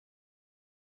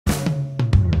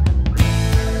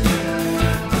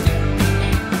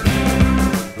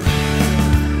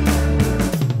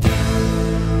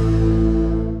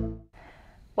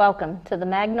Welcome to the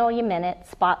Magnolia Minute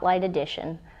Spotlight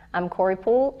Edition. I'm Corey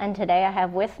Poole, and today I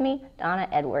have with me Donna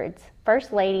Edwards,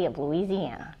 First Lady of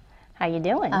Louisiana. How you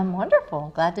doing? I'm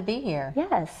wonderful. Glad to be here.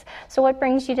 Yes. So what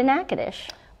brings you to Natchitoches?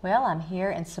 Well, I'm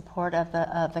here in support of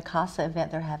the CASA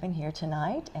event they're having here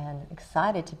tonight, and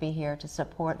excited to be here to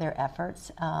support their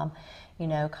efforts. You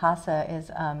know, CASA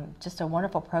is just a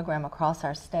wonderful program across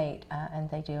our state, and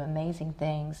they do amazing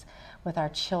things with our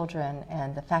children,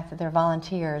 and the fact that they're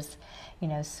volunteers, you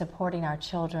know, supporting our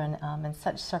children in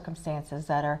such circumstances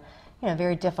that are, you know,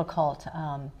 very difficult.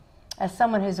 As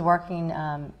someone who's working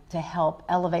to help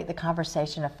elevate the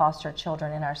conversation of foster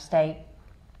children in our state,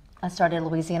 I started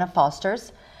Louisiana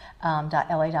Fosters.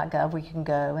 .la.gov, where you can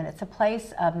go, and it's a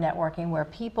place of networking where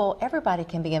everybody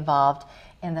can be involved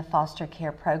in the foster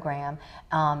care program.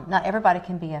 Not everybody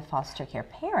can be a foster care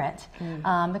parent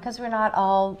because we're not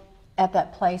all at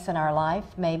that place in our life,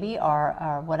 maybe,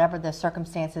 or whatever the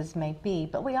circumstances may be,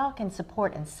 but we all can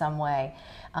support in some way.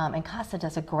 And CASA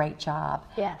does a great job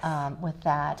with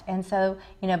that. And so,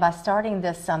 you know, by starting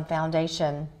this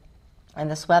foundation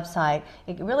and this website,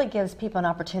 it really gives people an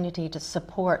opportunity to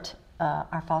support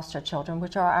our foster children,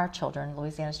 which are our children,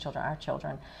 Louisiana's children, our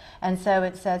children. And so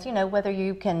it says, you know, whether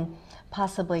you can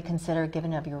possibly consider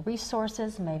giving of your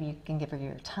resources, maybe you can give of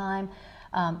your time.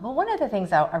 But one of the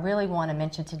things I really want to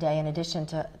mention today, in addition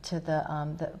to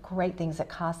the great things that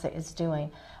CASA is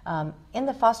doing, in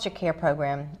the foster care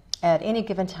program, at any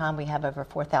given time, we have over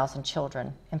 4,000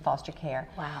 children in foster care.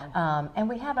 Wow. And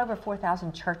we have over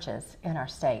 4,000 churches in our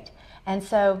state. And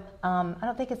so I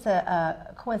don't think it's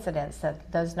a coincidence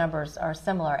that those numbers are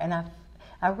similar. And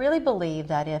I really believe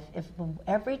that if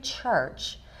every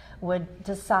church would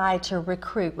decide to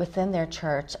recruit within their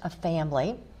church a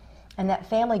family, and that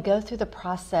family go through the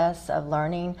process of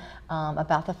learning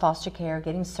about the foster care,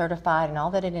 getting certified, and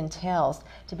all that it entails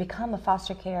to become a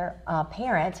foster care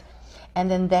parent, and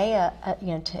then they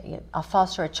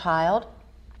foster a child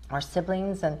or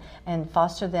siblings and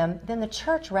foster them, then the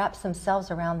church wraps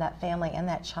themselves around that family and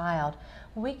that child.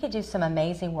 We could do some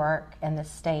amazing work in the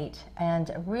state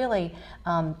and really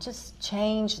just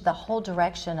change the whole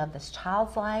direction of this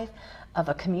child's life, of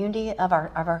a community, of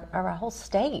our whole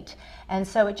state. And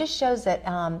so it just shows that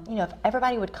you know, if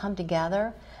everybody would come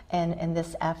together in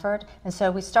this effort. And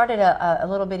so we started a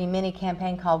little bitty mini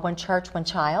campaign called One Church, One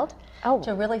Child.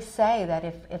 To really say that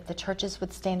if the churches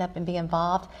would stand up and be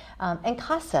involved, and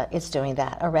CASA is doing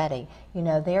that already. You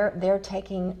know, they're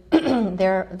taking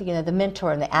the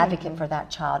mentor and the advocate for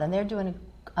that child, and they're doing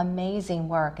amazing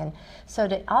work. And so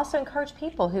to also encourage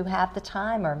people who have the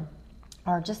time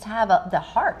or just have the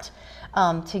heart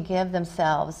to give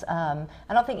themselves. I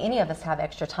don't think any of us have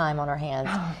extra time on our hands.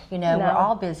 You know, No. We're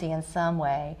all busy in some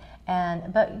way,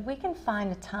 but we can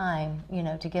find a time, you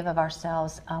know, to give of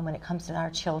ourselves when it comes to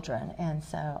our children. And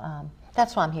so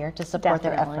that's why I'm here, to support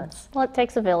their efforts. Well, it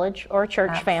takes a village or a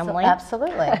church family.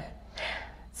 Absolutely.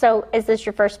 So is this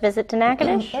your first visit to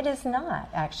Natchitoches? It is not,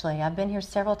 actually. I've been here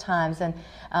several times, and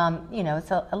you know, it's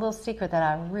a little secret that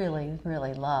I really,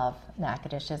 really love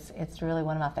Natchitoches. It's really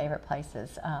one of my favorite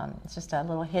places. It's just a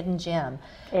little hidden gem.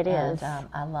 It is. And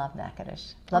I love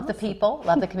Natchitoches. Love the people,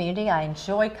 love the community. I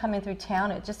enjoy coming through town.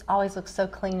 It just always looks so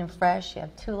clean and fresh. You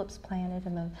have tulips planted,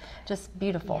 and just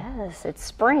beautiful. Yes, it's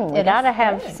spring. We It got to is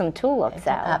have spring. some tulips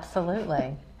out.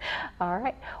 Absolutely. All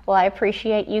right. Well, I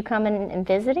appreciate you coming and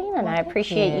visiting, and I Thank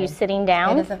appreciate you sitting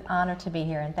down. It is an honor to be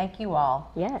here, and thank you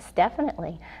all. Yes,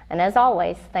 definitely. And as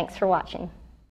always, thanks for watching.